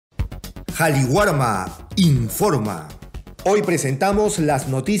Jaliwarma informa. Hoy presentamos las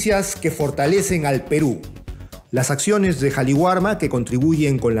noticias que fortalecen al Perú. Las acciones de Jaliwarma que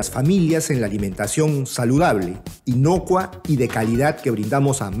contribuyen con las familias en la alimentación saludable, inocua y de calidad que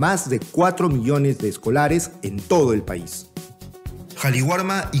brindamos a más de 4 millones de escolares en todo el país.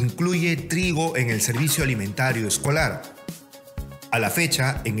 Jaliwarma incluye trigo en el servicio alimentario escolar. A la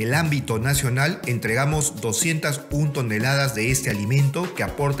fecha, en el ámbito nacional, entregamos 201 toneladas de este alimento que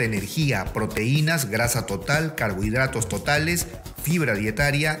aporta energía, proteínas, grasa total, carbohidratos totales, fibra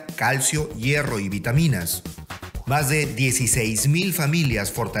dietaria, calcio, hierro y vitaminas. Más de 16.000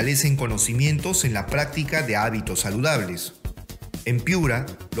 familias fortalecen conocimientos en la práctica de hábitos saludables. En Piura,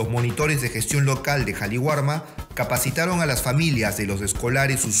 los monitores de gestión local de Jaliwarma capacitaron a las familias de los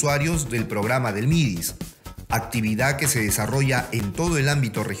escolares usuarios del programa del MIDIS. Actividad que se desarrolla en todo el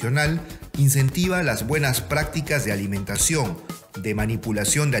ámbito regional, incentiva las buenas prácticas de alimentación, de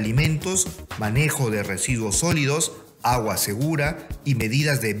manipulación de alimentos, manejo de residuos sólidos, agua segura y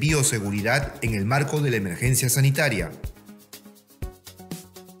medidas de bioseguridad en el marco de la emergencia sanitaria.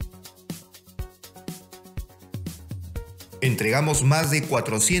 Entregamos más de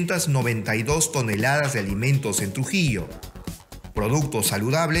 492 toneladas de alimentos en Trujillo. Productos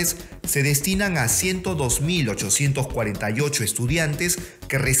saludables se destinan a 102.848 estudiantes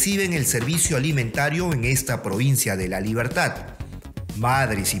que reciben el servicio alimentario en esta provincia de La Libertad.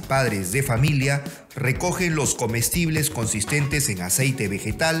 Madres y padres de familia recogen los comestibles consistentes en aceite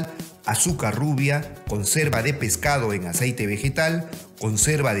vegetal, azúcar rubia, conserva de pescado en aceite vegetal,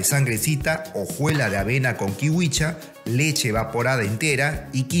 conserva de sangrecita, hojuela de avena con kiwicha, leche evaporada entera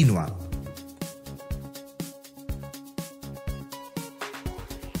y quinoa.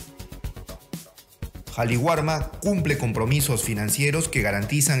 Jaliwarma cumple compromisos financieros que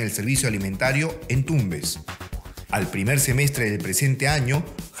garantizan el servicio alimentario en Tumbes. Al primer semestre del presente año,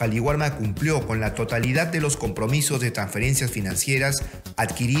 Jaliwarma cumplió con la totalidad de los compromisos de transferencias financieras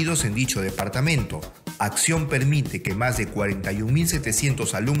adquiridos en dicho departamento. Acción permite que más de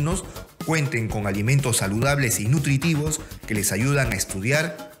 41.700 alumnos cuenten con alimentos saludables y nutritivos que les ayudan a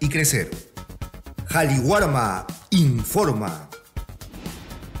estudiar y crecer. Jaliwarma informa.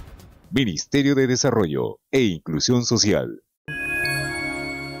 Ministerio de Desarrollo e Inclusión Social.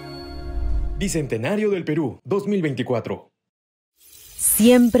 Bicentenario del Perú, 2024.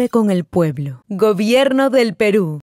 Siempre con el pueblo. Gobierno del Perú.